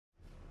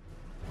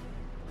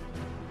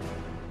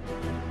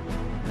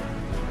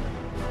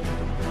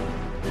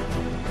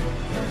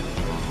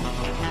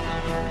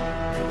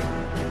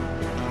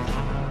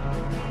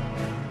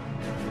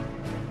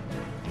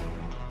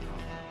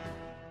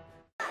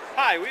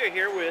Hi, we are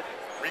here with...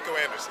 Rico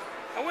Anderson.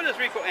 And what does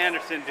Rico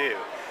Anderson do?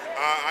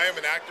 I am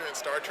an actor in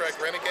Star Trek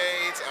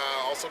Renegades,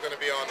 also going to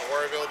be on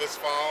Orville this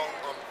fall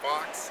on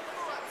Fox,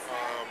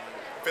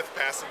 Fifth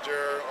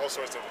Passenger, all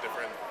sorts of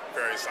different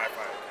various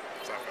sci-fi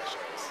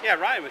shows. Yeah,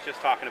 Ryan was just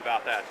talking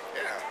about that.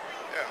 Yeah.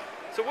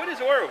 So what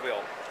is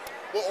Orville?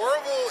 Well,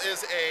 Orville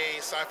is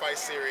a sci-fi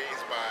series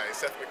by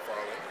Seth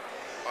McFarlane,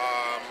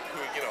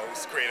 who,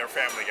 is the creator of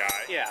Family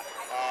Guy. Yeah.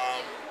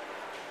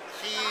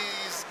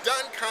 He's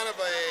done kind of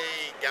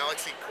a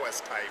Galaxy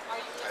Quest type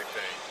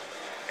thing.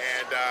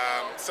 And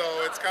so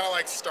it's kind of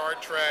like Star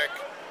Trek,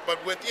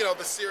 but with,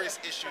 the serious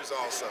issues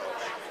also.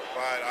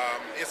 But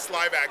it's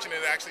live action,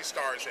 and it actually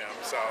stars him,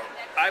 so.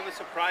 I was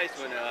surprised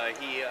when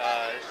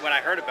when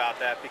I heard about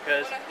that,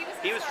 because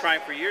he was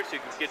trying for years to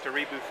get the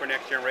reboot for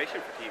Next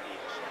Generation for TV.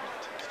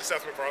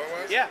 Seth MacFarlane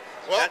was? Yeah.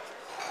 Well,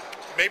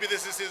 maybe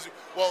this is his,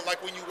 well,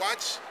 like when you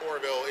watch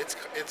Orville,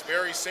 it's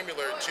very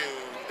similar to,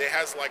 it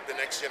has like the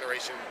Next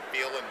Generation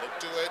feel and look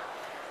to it,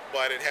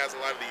 but it has a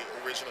lot of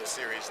the original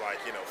series, like,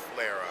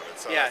 flair of it.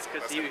 So yeah,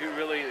 because he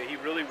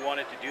really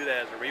wanted to do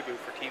that as a reboot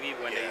for TV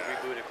when they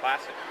rebooted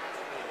Classic.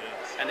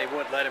 And they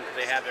wouldn't let him because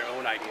they had their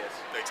own ideas.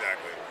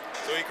 Exactly.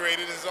 So he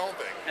created his own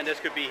thing. And this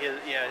could be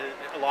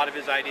a lot of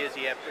his ideas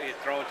he had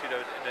thrown to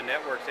the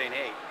network saying,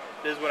 hey,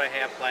 this is what I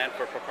have planned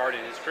for Picard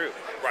and his crew.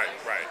 Right.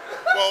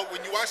 Well,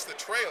 when you watch the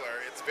trailer,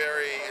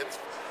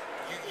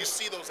 you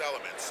see those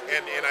elements,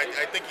 and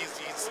I think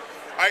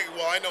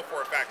I know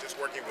for a fact, just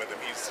working with him,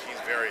 he's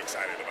very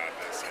excited about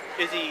this.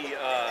 Is he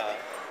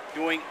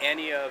doing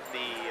any of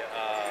the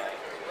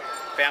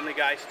Family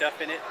Guy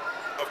stuff in it?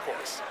 Of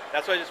course.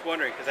 That's what I was just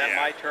wondering, because that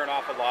might turn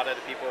off a lot of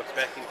the people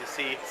expecting to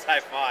see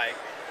sci-fi,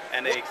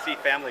 and they see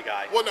Family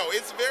Guy. Well, no,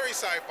 it's very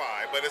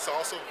sci-fi, but it's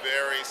also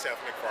very Seth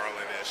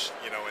MacFarlane-ish,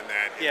 in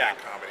that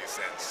comedy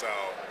sense. So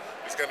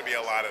there's going to be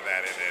a lot of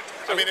that in it.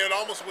 So, I mean, it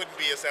almost wouldn't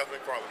be a Seth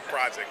MacFarlane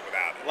project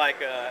without it. Like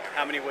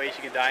How Many Ways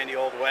You Can Die in the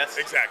Old West?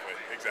 Exactly.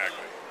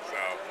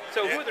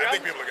 So who I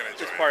think people are going to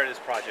enjoy it. Is part of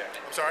this project?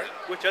 I'm sorry?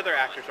 Which other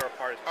actors are a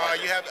part of this project?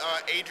 You have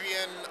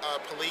Adrian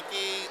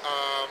Palicki,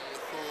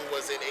 who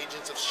was in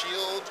Agents of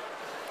S.H.I.E.L.D.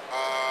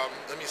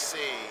 Let me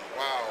see.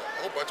 Wow.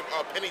 A whole bunch of...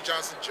 Penny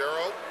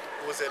Johnson-Gerald,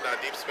 who was in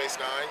Deep Space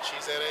Nine.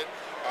 She's in it.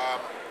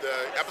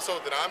 The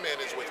episode that I'm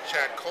in is with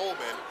Chad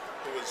Coleman,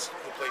 who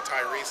played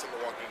Tyrese in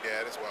The Walking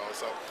Dead as well.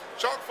 So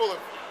chock full of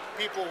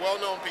people,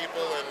 well-known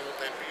people, and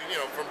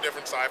from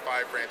different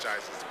sci-fi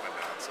franchises and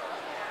whatnot.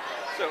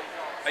 So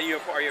are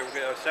you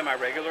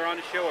semi-regular on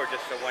the show, or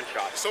just a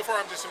one-shot? So far,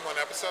 I'm just in one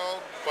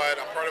episode,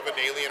 but I'm part of an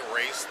alien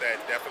race that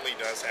definitely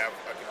does have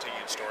a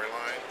continued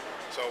storyline.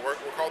 So we're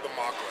called the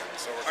Mocklin.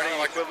 So we're kind of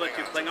like equivalent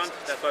to Klingons?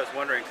 That's what I was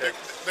wondering.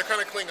 They're kind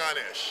of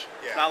Klingon-ish.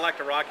 Yeah. Not like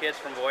the Rockheads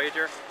from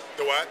Voyager?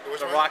 The what?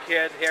 The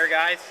Rockhead hair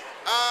guys?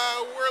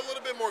 We're a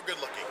little bit more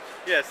good-looking.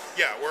 Yes.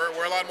 Yeah,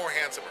 we're a lot more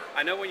handsomer.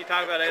 I know when you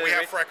talk about it. We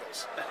have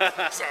freckles.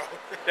 So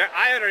they're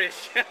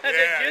Irish. They're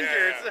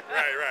gingers.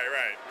 Yeah.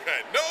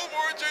 Right. No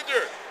more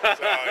ginger.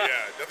 So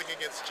yeah, nothing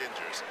against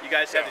gingers. You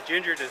guys have the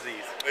ginger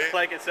disease,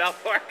 like in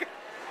South Park.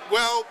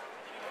 Well,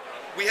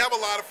 we have a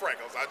lot of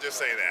freckles. I'll just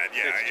say that.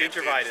 Yeah. It's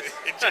gingivitis.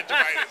 It's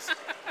gingivitis.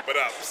 But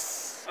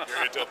you're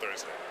here till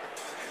Thursday.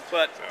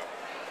 But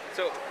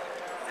so,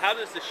 how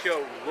does the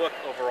show look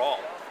overall?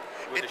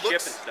 With the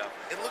ship and stuff.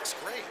 It looks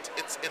great.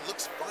 It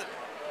looks fun.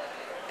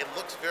 It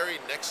looks very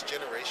Next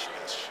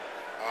Generation-ish.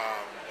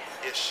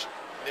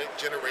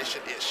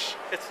 Generation-ish.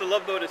 It's the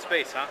Love Boat in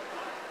space, huh?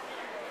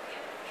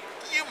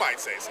 You might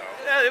say so.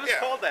 Yeah, it was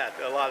called that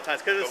a lot of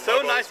times, because it's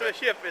so nice of a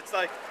ship. It's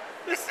like,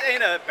 this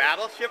ain't a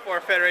battleship or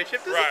a Federation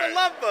ship. This is a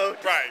Love Boat.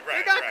 Right.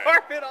 They got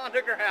carpet on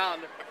the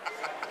ground.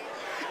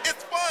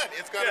 It's fun.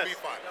 It's going to be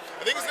fun.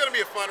 I think it's going to be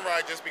a fun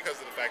ride just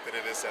because of the fact that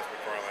it is Seth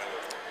MacFarlane.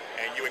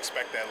 And you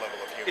expect that level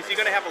of humor. Is he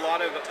going to have a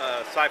lot of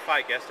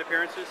sci-fi guest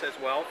appearances as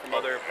well from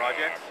other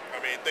projects?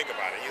 I mean, think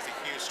about it. He's a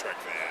huge Trek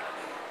fan.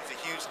 He's a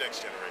huge Next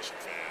Generation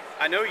fan.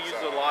 I know he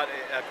uses a lot,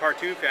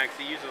 cartoon fan,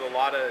 because he uses a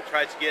lot of,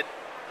 tries to get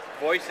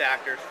voice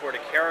actors for the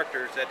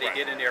characters that they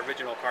did in the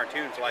original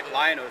cartoons. Like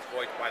Lion-O is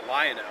voiced by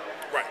Lion-O.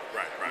 Right.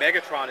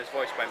 Megatron is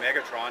voiced by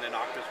Megatron, and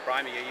Optimus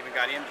Prime, he even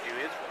got him to do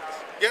his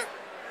voice. Yeah.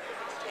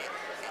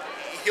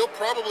 He'll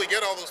probably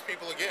get all those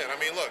people again. I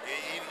mean, look,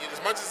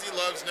 as much as he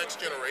loves Next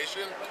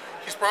Generation,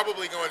 he's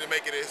probably going to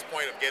make it his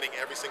point of getting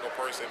every single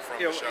person from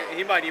the show.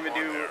 He might even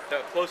do the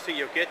closest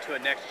you'll get to a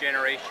Next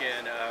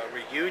Generation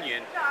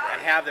reunion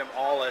and have them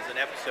all as an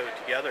episode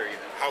together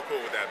even. How cool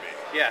would that be?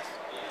 Yes.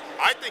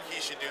 I think he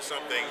should do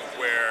something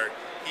where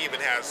he even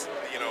has,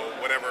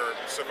 whatever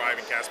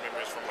surviving cast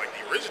members from like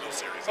the original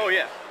series. Oh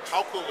yeah.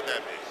 How cool would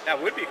that be?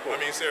 That would be cool. I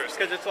mean, seriously.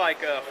 Because it's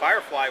like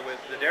Firefly with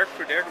the Derek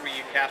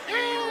cast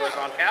reunion was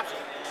on Capsule.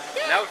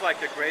 Yeah. And that was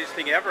like the greatest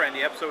thing ever, and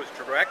the episode was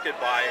directed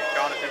by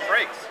Jonathan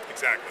Frakes.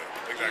 Exactly.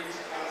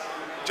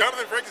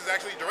 Jonathan Frakes is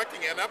actually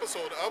directing an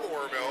episode of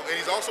Orville, and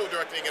he's also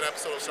directing an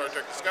episode of Star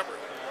Trek Discovery.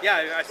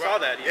 Yeah, I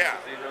saw that.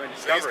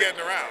 So he's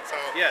getting around.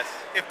 So yes.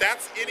 If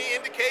that's any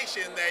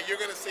indication that you're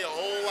going to see a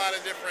whole lot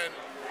of different,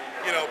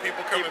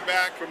 people coming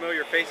back,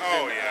 familiar faces.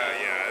 Oh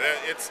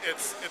yeah. It's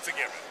a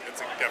given. It's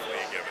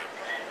definitely a given.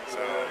 So.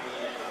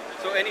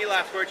 So any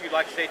last words you'd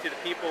like to say to the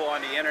people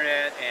on the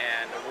internet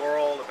and the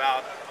world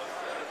about?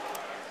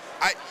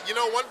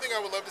 One thing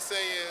I would love to say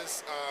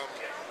is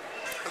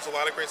there's a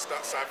lot of great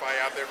sci-fi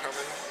out there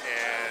coming,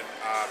 and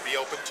be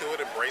open to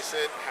it, embrace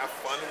it, have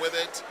fun with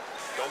it.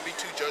 Don't be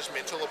too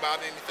judgmental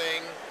about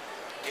anything.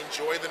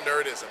 Enjoy the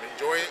nerdism.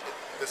 Enjoy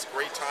this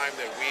great time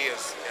that we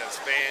as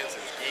fans,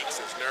 as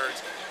geeks, as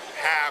nerds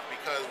have,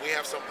 because we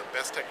have some of the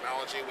best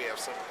technology. We have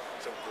some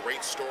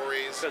great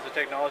stories. Because the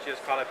technology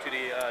has caught up to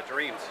the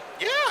dreams.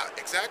 Yeah,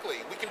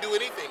 exactly. We can do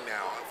anything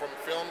now, from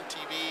film,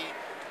 TV,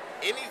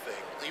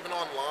 anything, even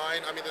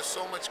online. I mean, there's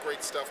so much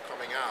great stuff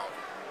coming out,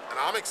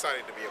 and I'm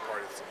excited to be a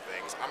part of some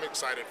things. I'm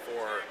excited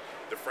for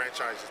the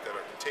franchises that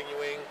are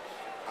continuing.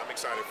 I'm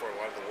excited for a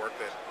lot of the work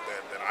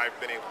that I've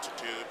been able to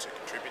do to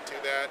contribute to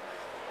that,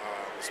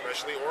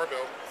 especially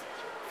Orville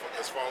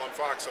has fallen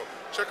Fox. So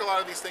check a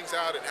lot of these things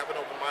out and have an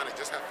open mind and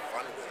just have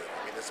fun with it. I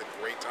mean, it's a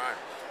great time.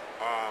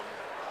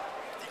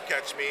 You can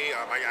catch me.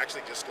 I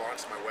actually just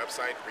launched my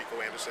website,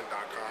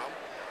 ricoanderson.com.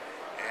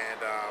 And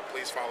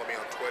please follow me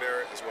on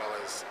Twitter as well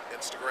as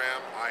Instagram.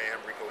 I am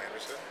Rico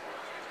Anderson.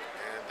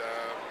 And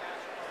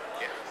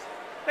yeah.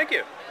 Thank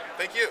you.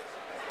 Thank you.